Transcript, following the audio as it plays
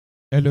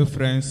Hello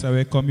friends, I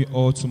welcome you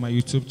all to my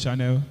YouTube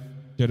channel,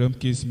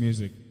 Jeromekeys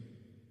Music.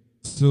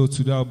 So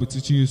today I'll be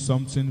teaching you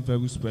something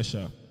very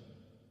special.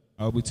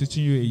 I'll be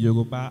teaching you a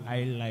Yoruba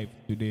Highlife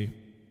today.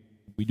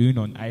 We're doing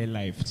on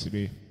Highlife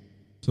today.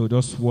 So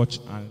just watch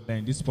and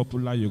learn this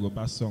popular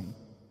Yoruba song.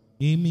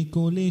 Some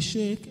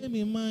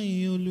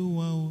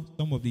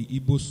of the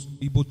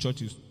Igbo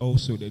churches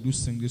also, they do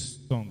sing this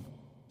song.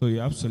 So you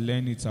have to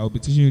learn it. I'll be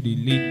teaching you the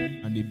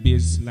lead and the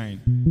bass line.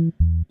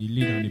 The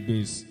lead and the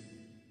bass.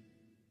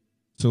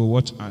 So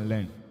watch and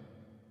learn.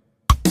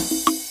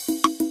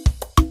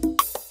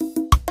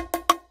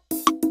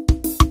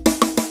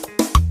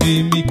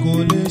 Èmi kò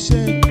lè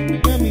ṣe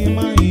kẹ́mi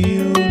máa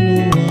yin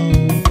Olúwa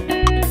o.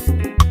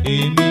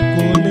 Èmi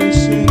kò lè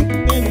ṣe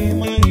kẹ́mi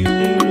máa yin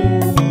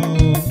Olúwa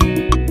o.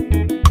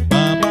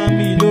 Bàbá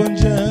mi ló ń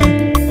jẹ́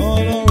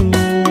Ọlọ́run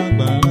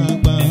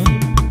àgbàlagbà.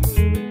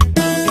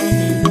 Bàbá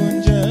mi ló ń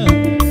jẹ́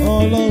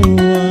Ọlọ́run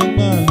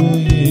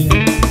àgbàlóye.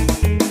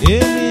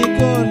 Èmi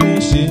kò lè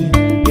ṣe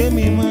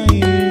kẹ́mi máa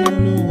yin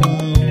Olúwa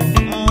o.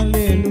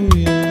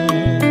 Hallelujah.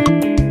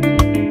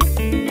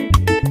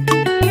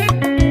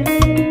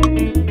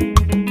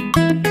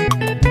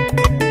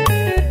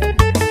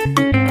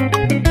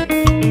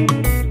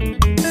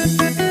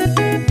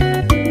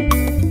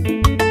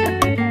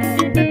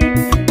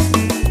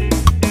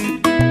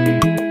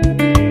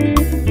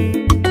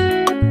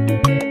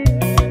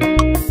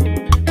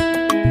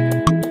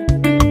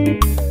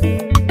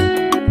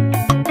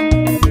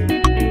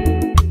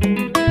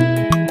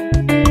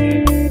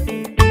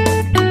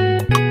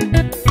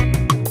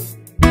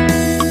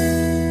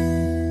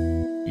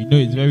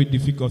 It's very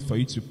difficult for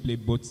you to play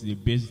both the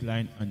bass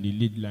line and the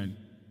lead line.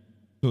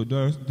 So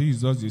this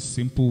is just a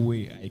simple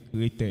way I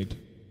created.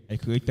 I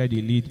created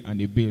the lead and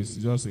the bass.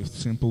 Just a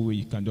simple way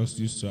you can just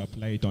use to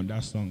apply it on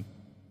that song.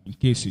 In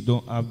case you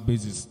don't have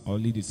basses or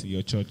leads in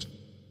your church.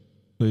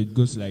 So it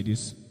goes like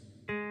this.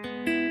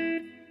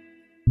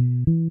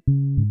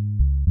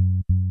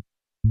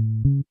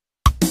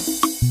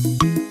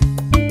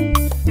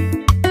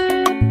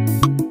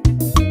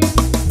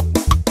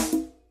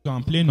 So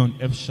I'm playing on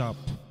F sharp.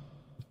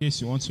 In case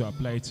you want to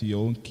apply it to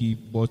your own key,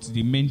 but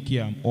the main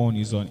key I'm on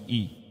is on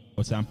E,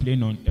 but I'm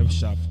playing on F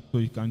sharp. So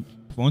you can,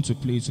 if you want to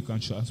play it, you can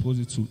transpose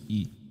it to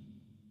E.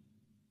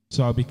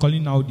 So I'll be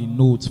calling out the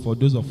notes for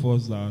those of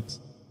us that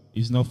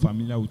is not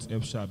familiar with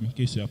F sharp. In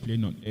case you are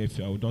playing on F,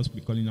 I will just be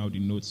calling out the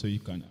notes so you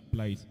can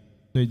apply it.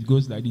 So it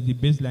goes like this. The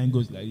bass line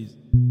goes like this.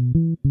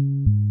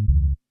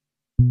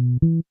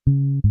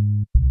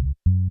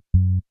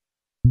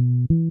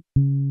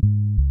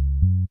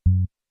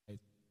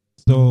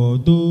 So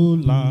do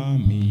la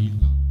mi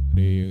la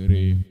re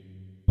re,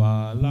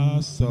 fa la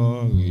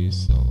so re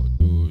so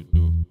do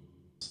do.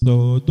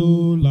 So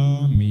do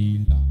la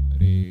mi la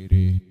re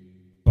re,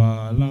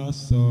 fa la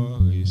so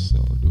re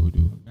so do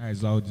do. That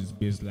is how this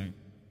bass line.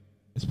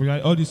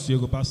 Especially all these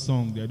Yoruba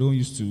songs, they don't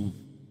used to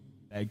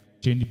like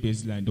change the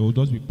bass line. They will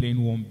just be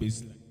playing one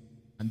bass line,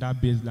 and that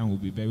bass line will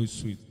be very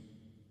sweet.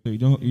 So you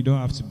don't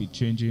have to be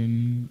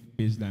changing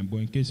bass line. But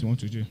in case you want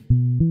to change.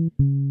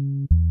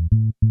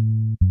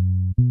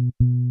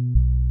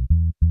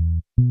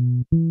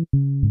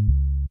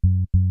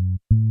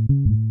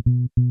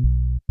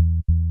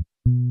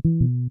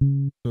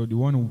 So the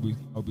one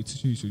I'll be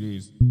teaching you today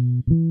is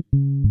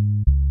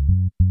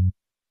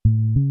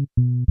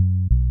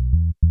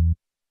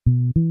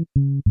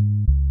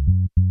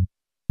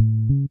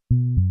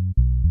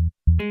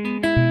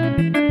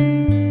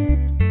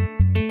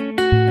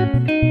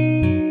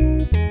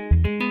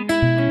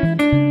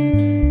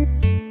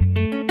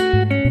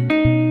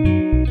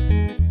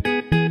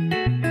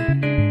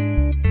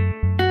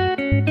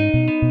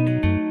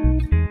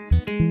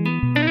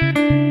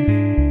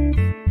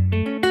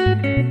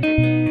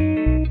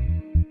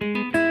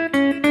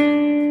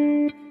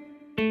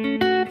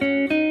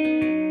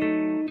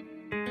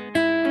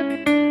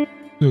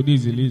so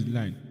this is the lead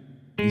line.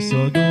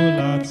 Isodo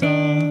lata,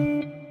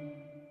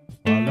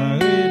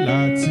 falare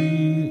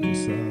lati,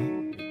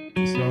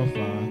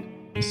 isofa.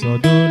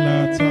 Isodo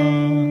lata,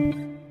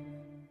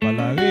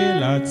 falare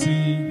lati,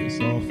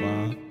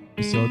 isofa.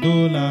 Isodo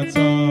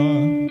lata,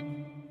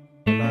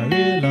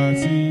 falare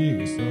lati,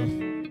 isofa.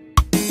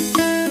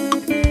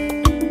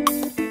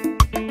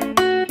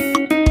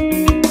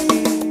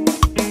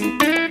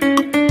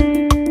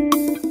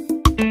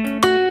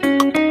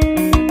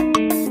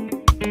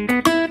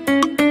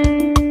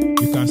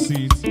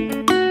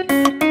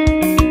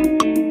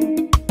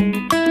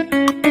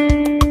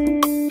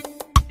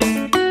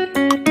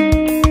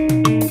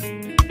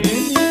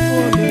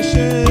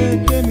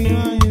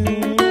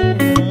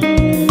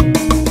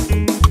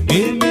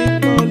 Èmi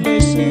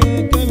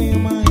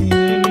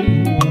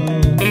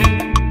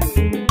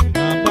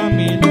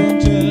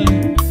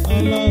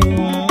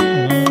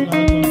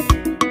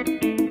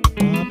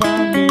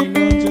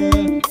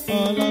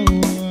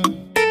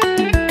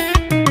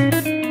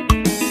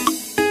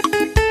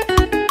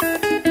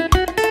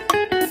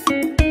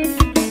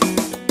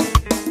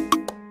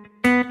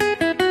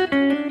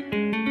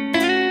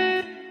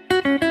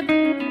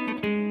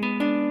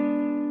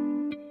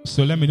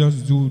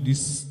just do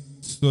this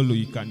solo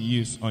you can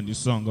use on the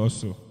song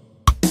also.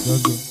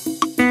 Just do.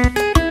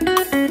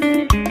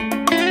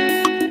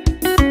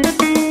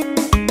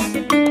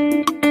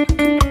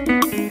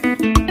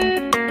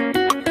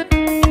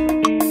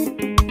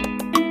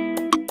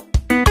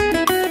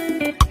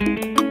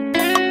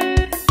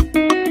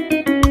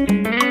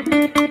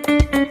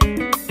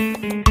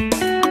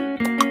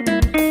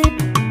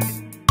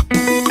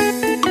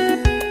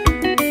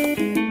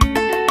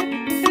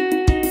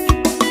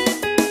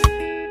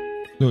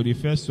 So the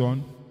first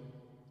one,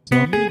 so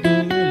me do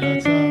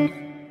relata,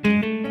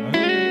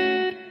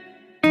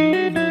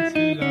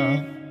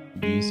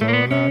 be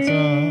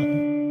solata,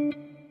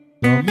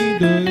 so me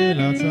do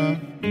relata,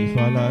 be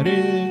falare,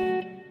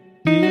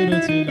 be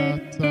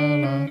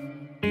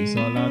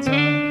solata,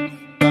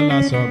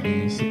 tala so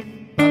me so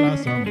falare,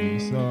 so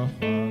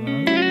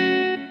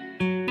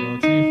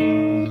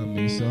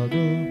me so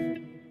do.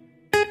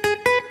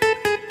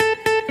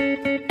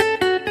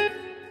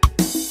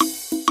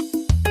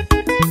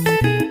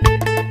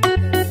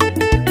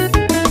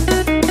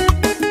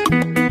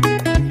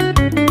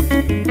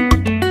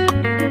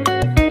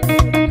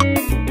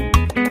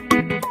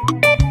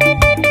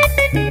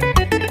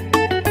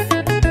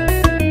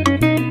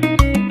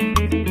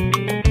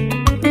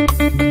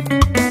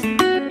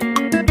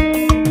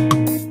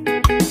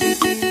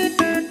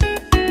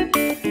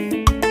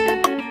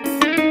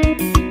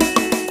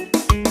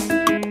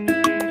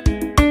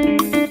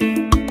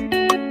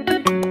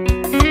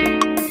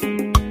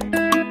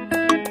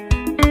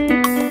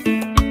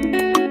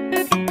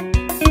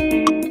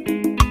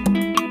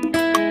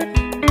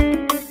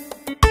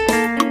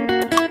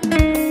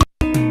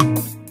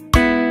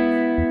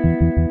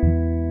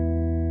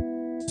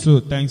 So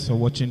thanks for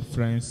watching,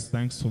 friends.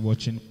 Thanks for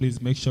watching.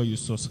 Please make sure you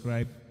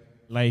subscribe,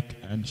 like,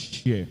 and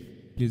share.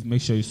 Please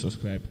make sure you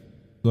subscribe.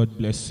 God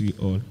bless you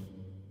all.